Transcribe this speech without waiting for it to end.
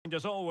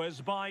As always,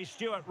 by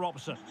Stuart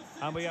Robson.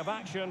 And we have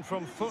action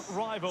from foot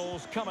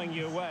rivals coming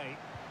your way.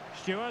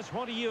 Stuart,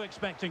 what are you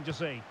expecting to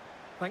see?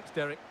 Thanks,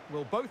 Derek.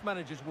 Well, both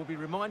managers will be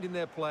reminding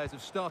their players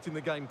of starting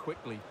the game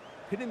quickly,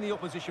 pinning the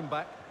opposition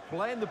back,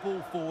 playing the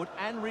ball forward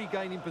and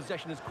regaining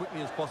possession as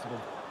quickly as possible.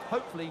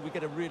 Hopefully we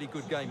get a really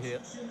good game here.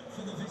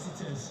 For the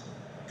visitors,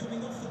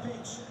 coming off the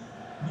pitch,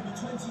 number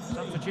 23.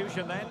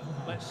 Substitution then.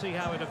 Let's see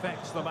how it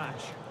affects the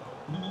match.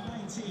 Number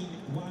 19,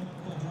 Juan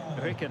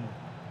Cuadrado. Ricken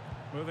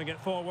moving it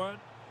forward.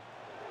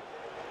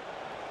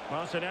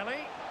 Martinelli.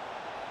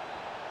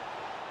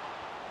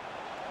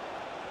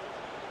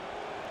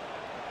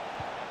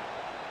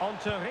 On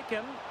to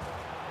Ricken.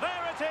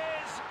 There it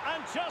is,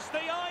 and just the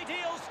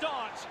ideal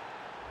start.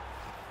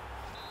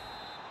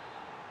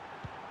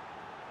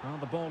 Well,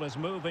 the ball is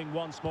moving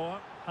once more.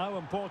 How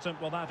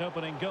important will that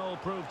opening goal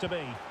prove to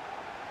be?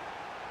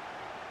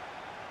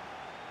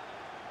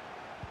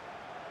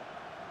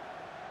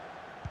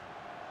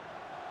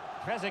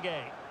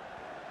 Trezeguet.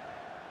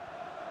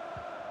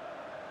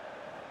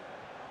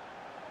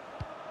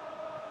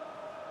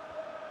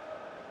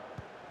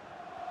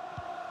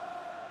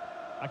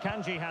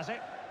 Akanji has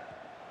it.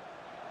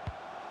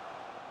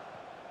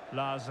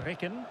 Lars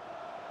Ricken.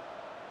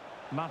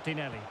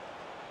 Martinelli.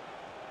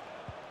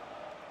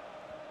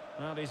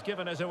 Well, he's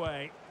given us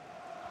away.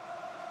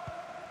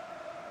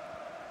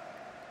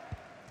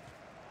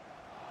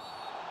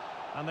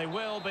 And they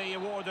will be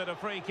awarded a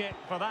free kick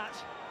for that.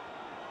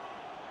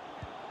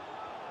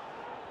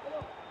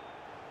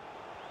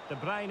 De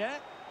Bruyne.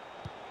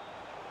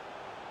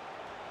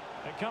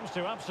 It comes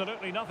to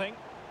absolutely nothing.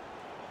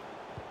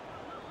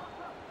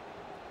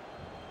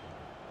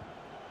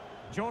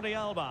 Jordi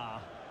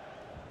Alba.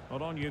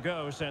 Well, on you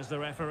go, says the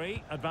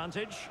referee.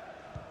 Advantage.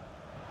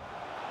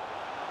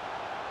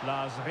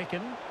 Lars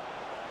Ricken.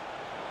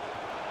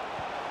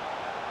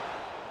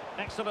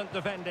 Excellent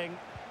defending.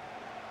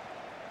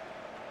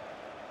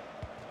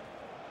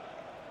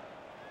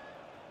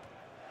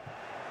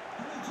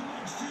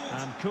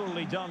 And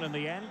coolly done in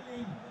the end.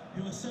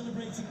 You are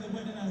celebrating the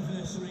wedding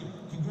anniversary.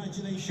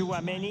 Congratulations.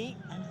 Chouameni.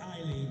 And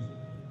Eileen.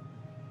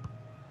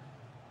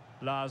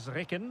 Lars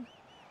Ricken.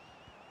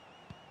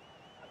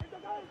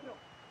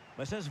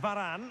 This is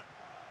Varane.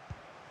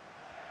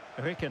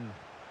 Ricken.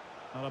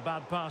 Not a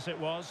bad pass it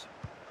was.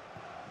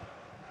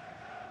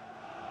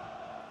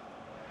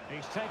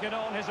 He's taken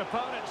on his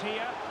opponent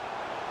here.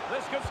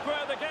 This could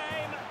square the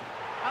game.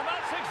 And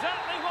that's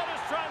exactly what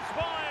has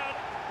transpired.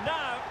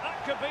 Now,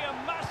 that could be a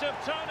massive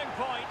turning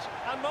point,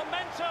 and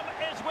momentum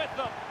is with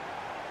them.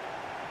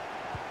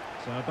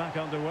 So back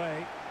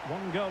underway.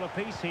 One goal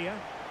apiece here.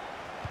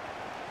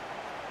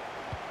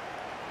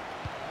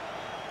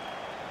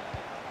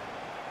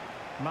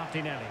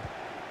 Martinelli.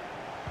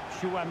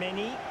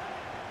 Chouameni.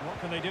 What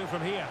can they do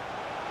from here?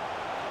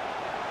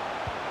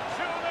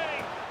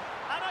 Shooting!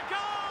 And a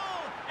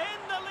goal! In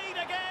the lead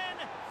again!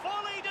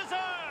 Fully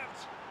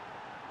deserved!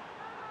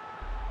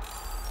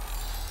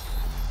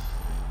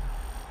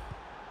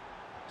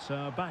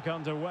 So back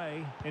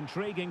underway.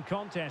 Intriguing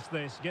contest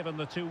this, given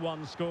the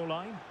 2-1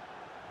 scoreline.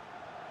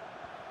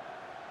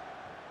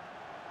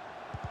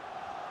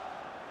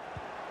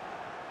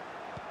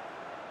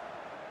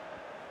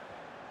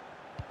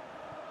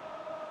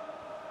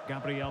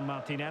 Gabriel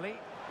Martinelli.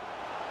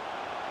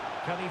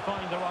 Can he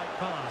find the right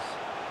pass?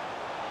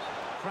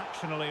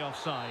 Fractionally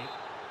offside.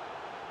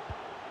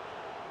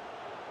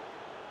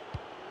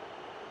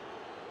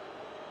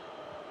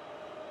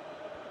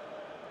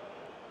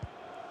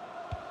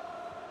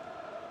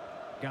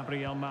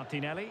 Gabriel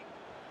Martinelli.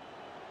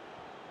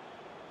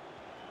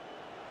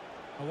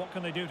 Well, what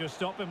can they do to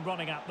stop him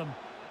running at them?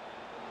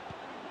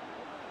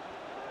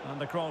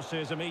 And the cross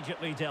is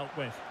immediately dealt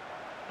with.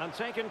 And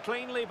taken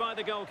cleanly by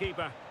the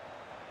goalkeeper.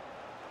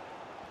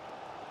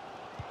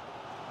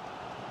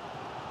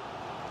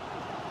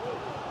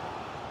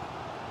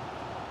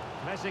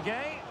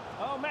 Trezeguet.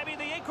 Oh, maybe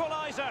the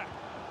equaliser.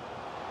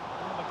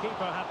 Well, the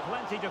keeper had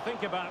plenty to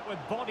think about with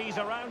bodies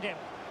around him.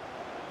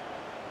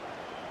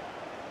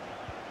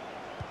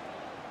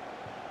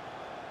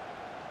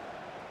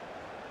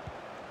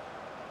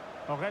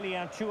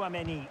 Aurelien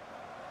Chouameni.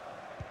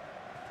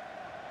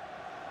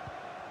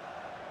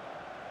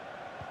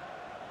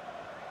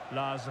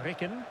 Lars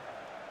Ricken.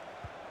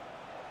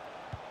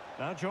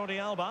 Now Jordi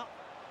Alba.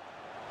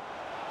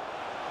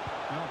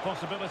 No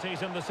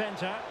possibilities in the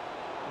centre.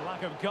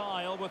 Lack of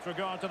guile with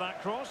regard to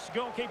that cross.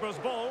 Goalkeeper's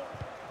ball.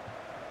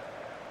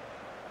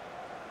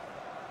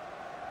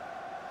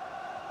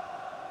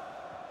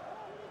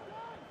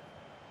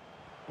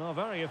 Well,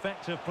 very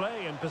effective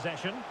play in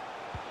possession.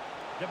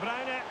 De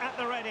Bruyne at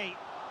the ready.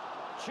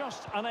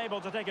 Just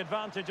unable to take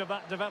advantage of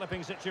that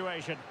developing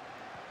situation.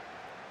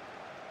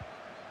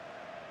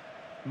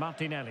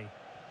 Martinelli.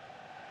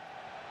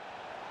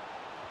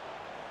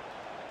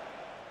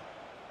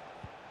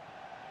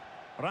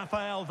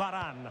 Rafael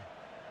Varane.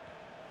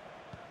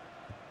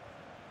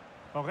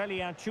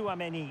 Aurelien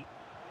Chouameni.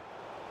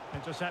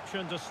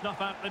 Interception to snuff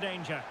out the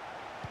danger.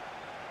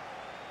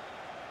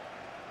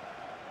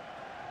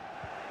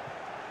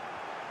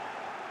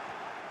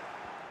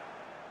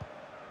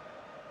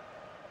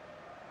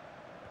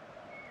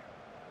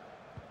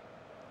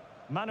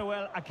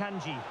 Manuel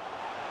Akanji.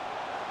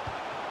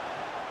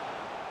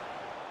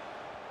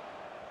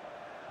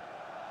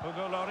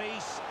 Hugo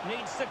Lloris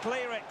needs to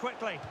clear it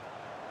quickly.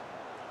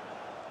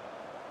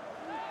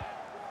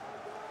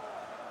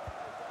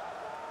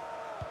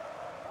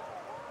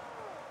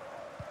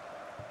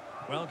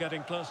 Well,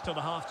 getting close to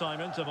the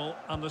half-time interval,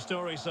 and the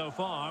story so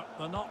far,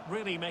 they're not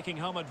really making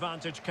home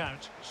advantage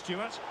count.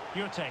 Stuart,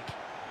 your take?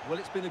 Well,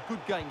 it's been a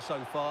good game so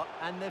far,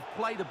 and they've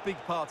played a big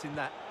part in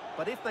that.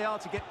 But if they are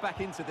to get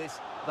back into this,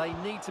 they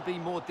need to be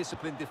more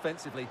disciplined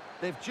defensively.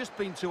 They've just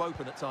been too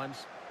open at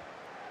times.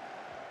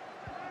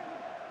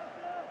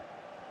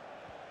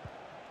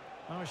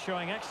 Oh,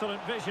 showing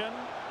excellent vision.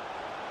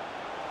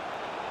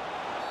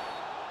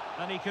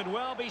 And he could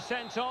well be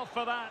sent off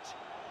for that.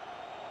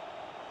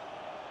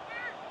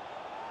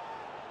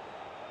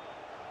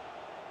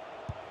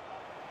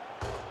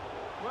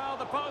 Well,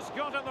 the post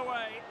got in the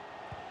way.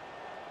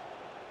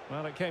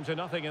 Well, it came to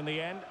nothing in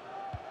the end.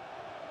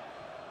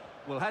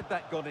 Well, had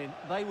that gone in,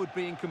 they would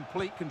be in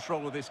complete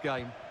control of this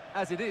game.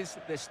 As it is,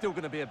 they're still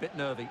going to be a bit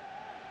nervy.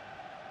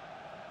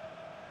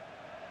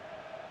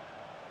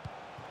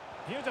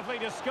 Beautifully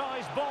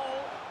disguised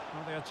ball.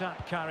 Well, the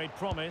attack carried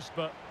promise,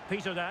 but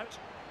petered out.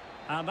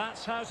 And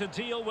that's how to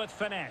deal with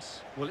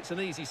finesse. Well, it's an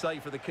easy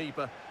save for the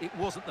keeper. It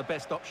wasn't the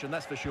best option,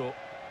 that's for sure.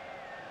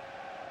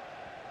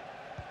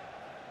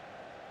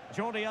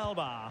 Jordi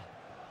Alba.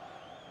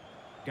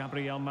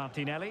 Gabriel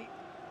Martinelli.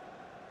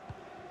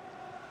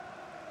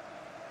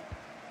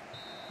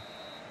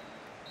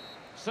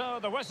 So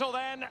the whistle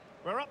then.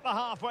 We're up the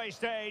halfway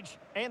stage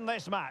in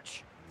this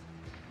match.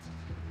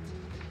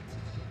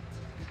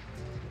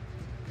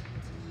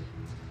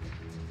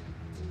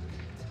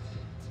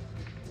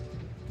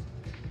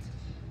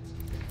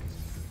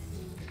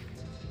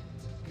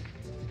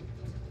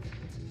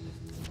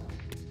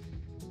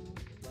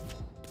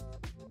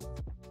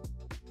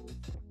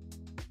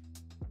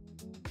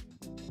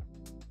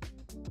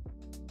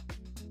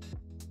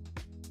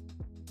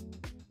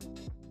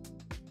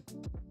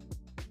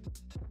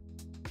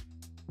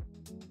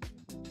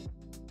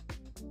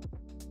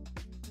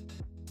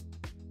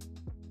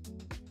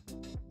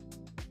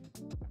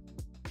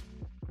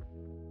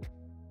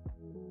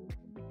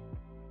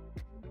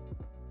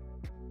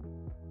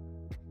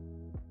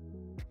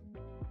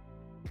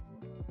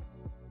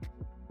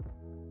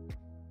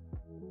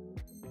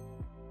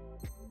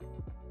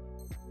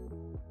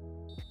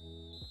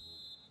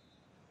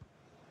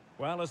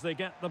 Well, as they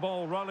get the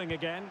ball rolling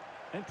again,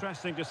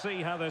 interesting to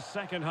see how the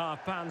second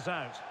half pans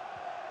out.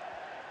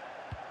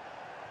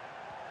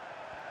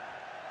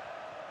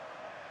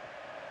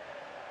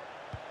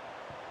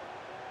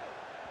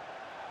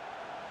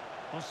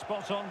 Well,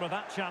 spot on with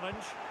that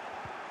challenge.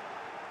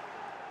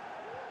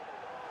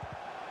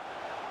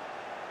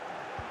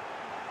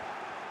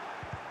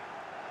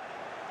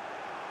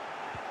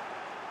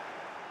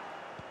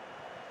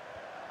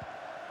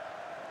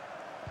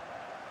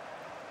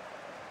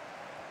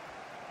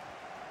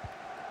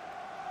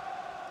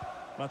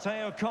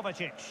 Mateo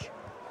Kovacic.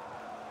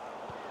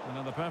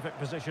 Another perfect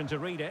position to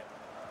read it.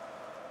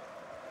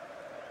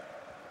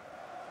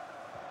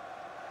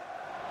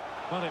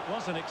 Well, it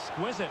was an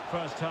exquisite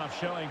first half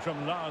showing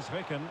from Lars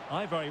Ricken.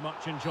 I very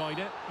much enjoyed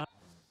it.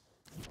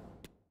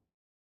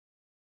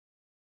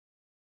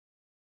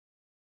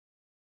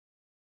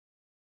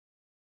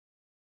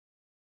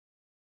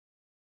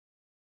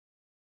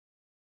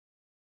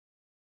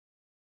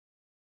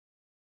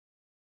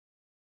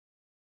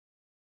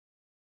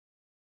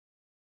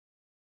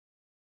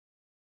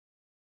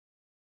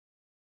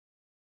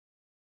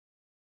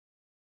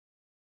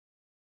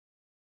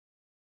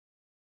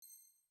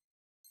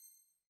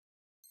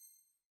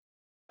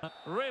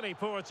 Really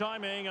poor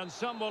timing, and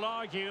some will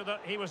argue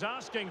that he was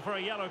asking for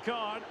a yellow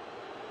card.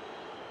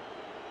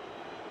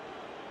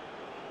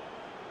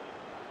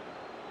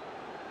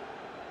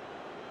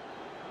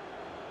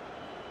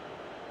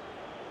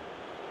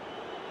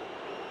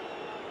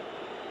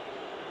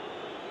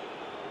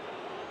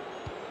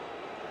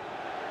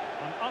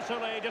 An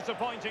utterly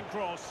disappointing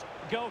cross.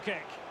 Goal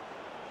kick.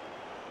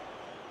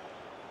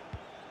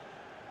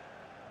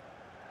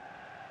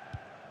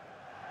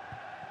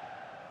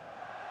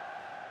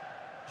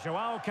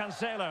 Joao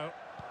Cancelo.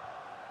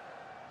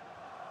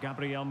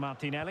 Gabriel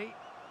Martinelli.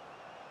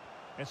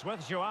 It's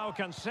with Joao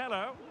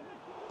Cancelo.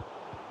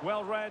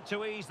 Well read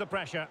to ease the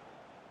pressure.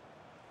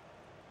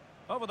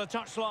 Over the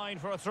touchline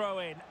for a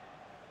throw-in.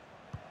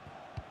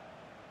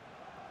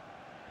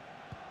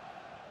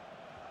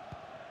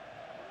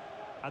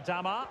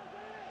 Adama.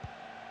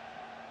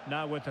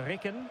 Now with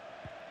Ricken.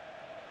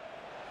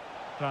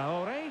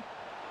 Traore.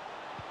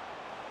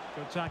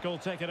 Good tackle,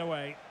 take it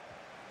away.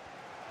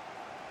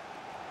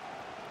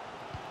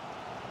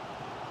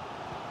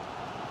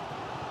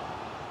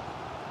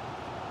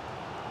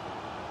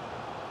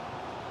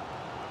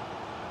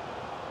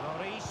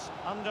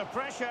 Under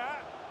pressure.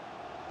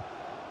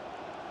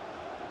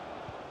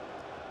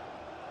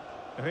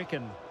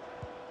 Ricken.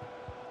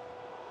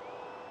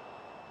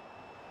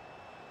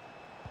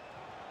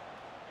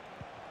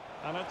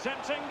 And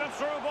attempting the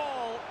through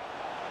ball.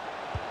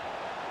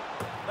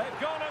 They've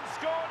gone and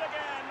scored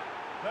again.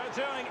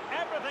 They're doing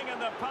everything in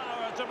their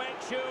power to make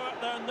sure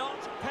they're not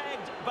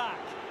pegged back.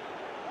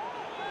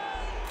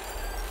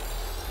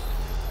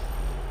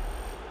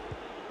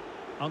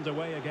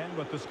 Underway again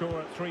with the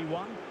score at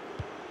 3-1.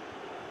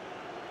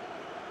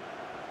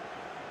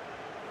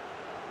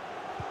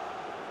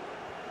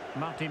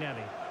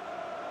 Martinelli.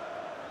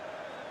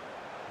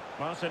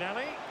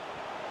 Martinelli.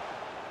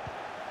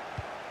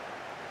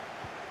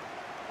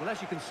 Well, as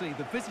you can see,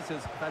 the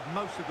visitors have had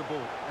most of the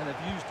ball and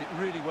have used it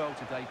really well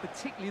today,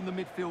 particularly in the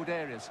midfield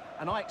areas.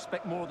 And I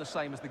expect more of the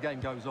same as the game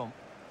goes on.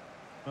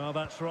 Well,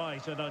 that's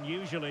right, and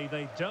unusually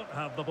they don't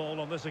have the ball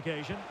on this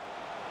occasion.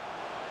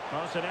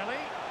 Martinelli.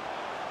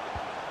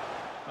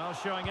 Well,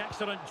 showing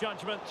excellent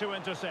judgment to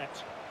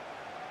intercept.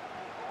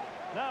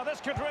 Now, this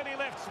could really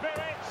lift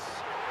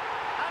spirits.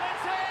 And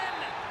it's in!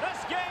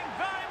 This game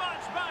very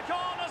much back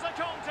on as a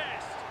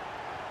contest.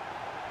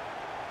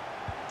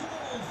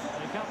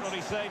 You can't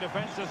really say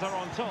defences are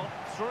on top.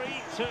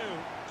 3-2.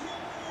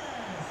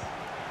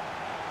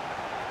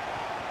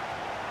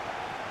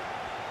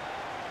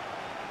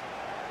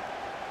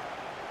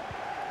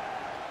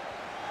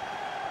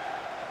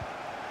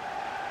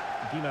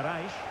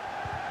 Guimarães.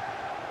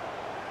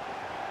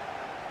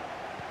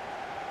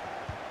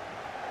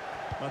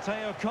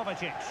 Mateo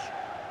Kovacic.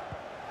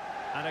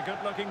 And a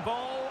good-looking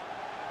ball.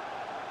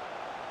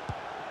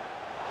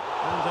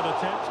 And an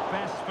attempt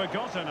best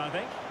forgotten, I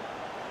think.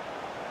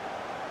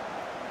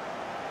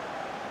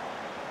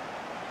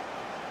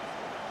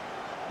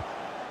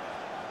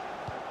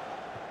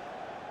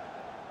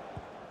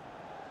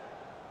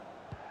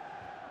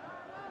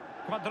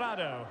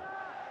 Cuadrado.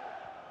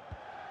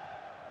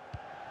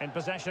 In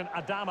possession,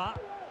 Adama.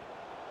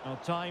 Well,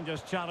 time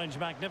just challenged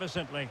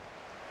magnificently.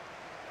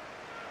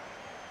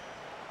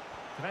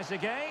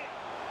 Trezeguet.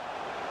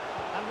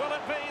 And will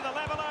it be the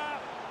leveller?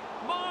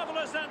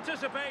 Marvellous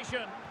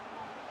anticipation.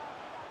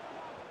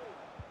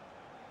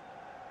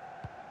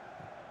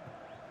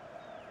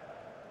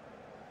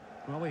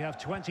 Well, we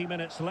have 20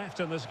 minutes left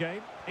in this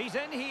game. He's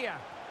in here.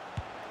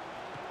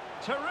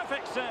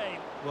 Terrific save.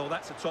 Well,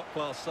 that's a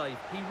top-class save.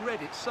 He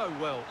read it so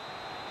well.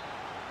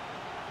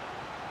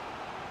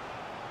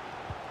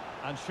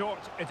 And short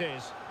it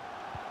is.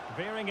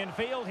 Veering in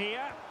field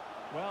here.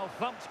 Well,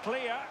 thumped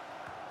clear.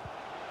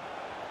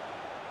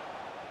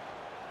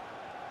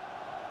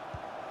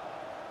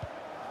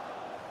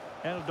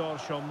 Eldor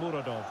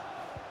Shomurodov.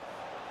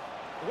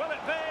 Will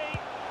it be?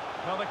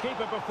 Well, the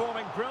keeper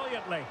performing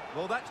brilliantly.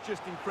 Well, that's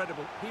just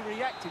incredible. He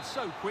reacted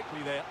so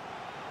quickly there.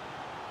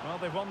 Well,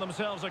 they've won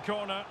themselves a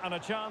corner and a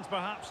chance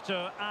perhaps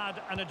to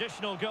add an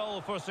additional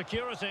goal for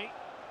security.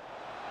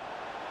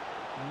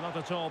 Not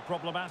at all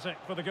problematic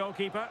for the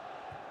goalkeeper.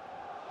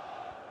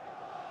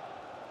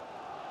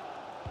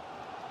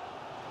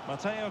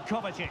 Mateo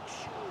Kovacic.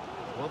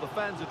 Well, the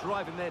fans are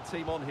driving their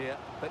team on here,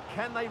 but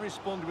can they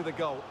respond with a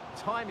goal?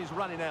 Time is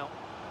running out.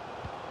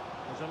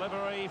 The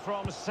delivery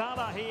from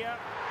Salah here.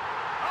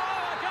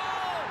 Oh, a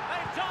goal!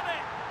 They've done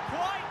it!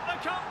 Quite the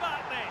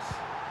comeback, this!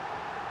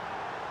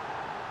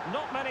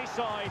 Not many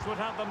sides would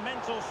have the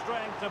mental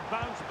strength to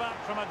bounce back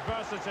from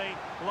adversity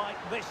like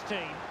this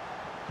team.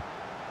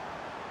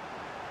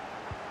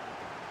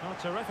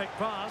 A terrific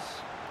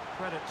pass.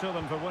 Credit to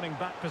them for winning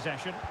back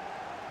possession.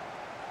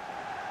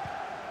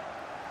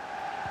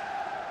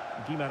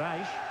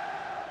 Guimarães.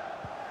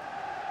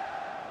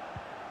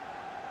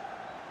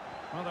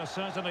 Well, they're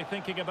certainly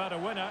thinking about a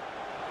winner.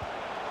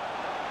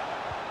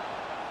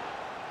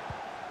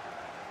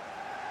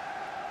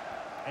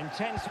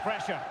 Intense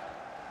pressure.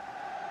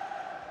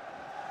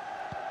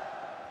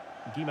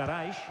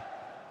 Guimarães.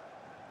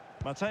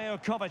 Mateo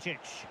Kovacic.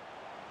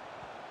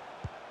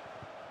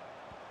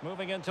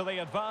 Moving into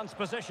the advanced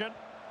position.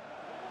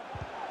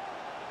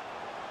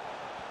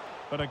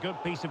 But a good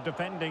piece of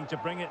defending to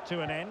bring it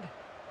to an end.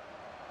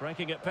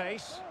 Breaking at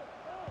pace.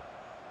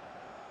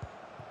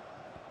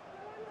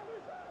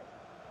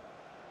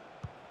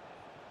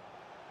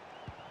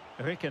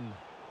 Ricken.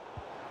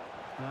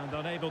 And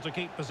unable to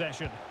keep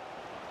possession.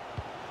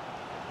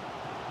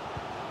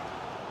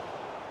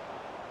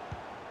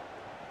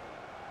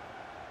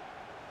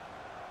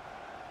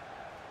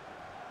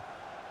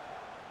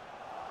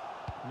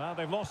 Now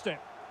they've lost it.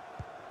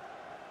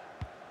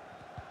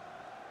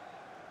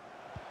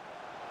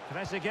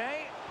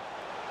 Trezeguet.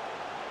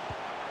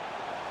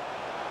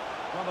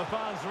 Well, the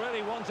fans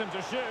really want him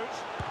to shoot.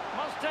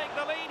 Must take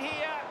the lead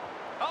here.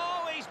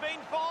 Oh, he's been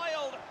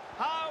foiled.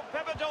 How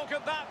pivotal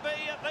could that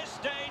be at this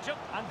stage?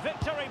 And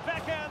victory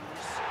beckons.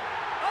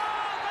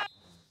 Oh,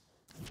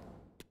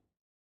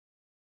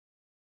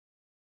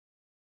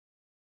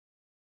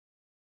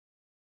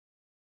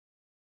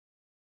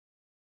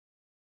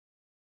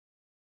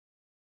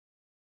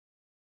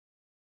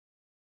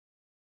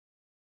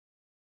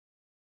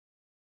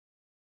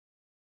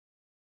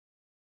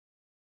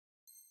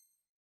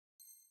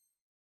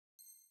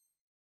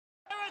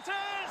 there it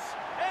is!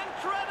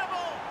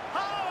 Incredible!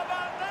 How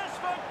about this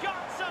for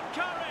guts and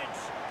courage?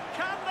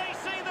 Can they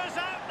see this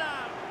out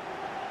now?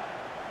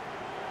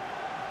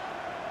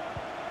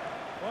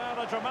 Well,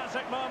 Well, a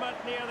dramatic moment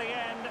near the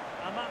end,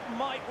 and that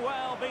might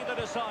well be the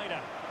decider.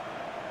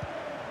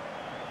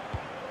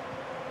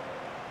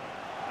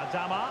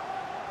 Adama.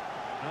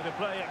 How to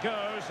play it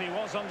goes. He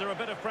was under a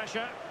bit of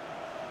pressure.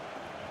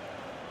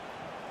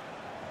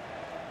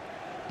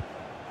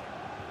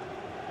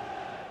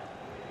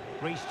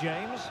 Reece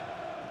James.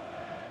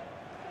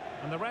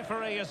 And the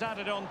referee has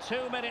added on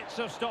 2 minutes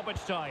of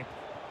stoppage time.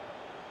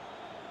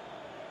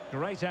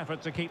 Great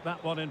effort to keep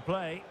that one in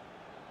play.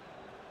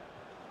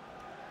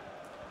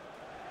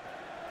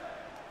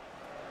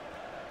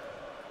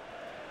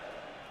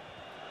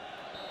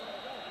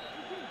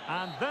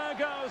 And there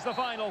goes the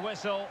final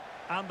whistle.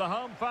 And the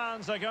home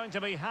fans are going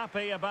to be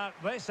happy about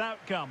this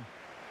outcome.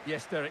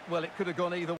 Yes, Derek. Well, it could have gone either way.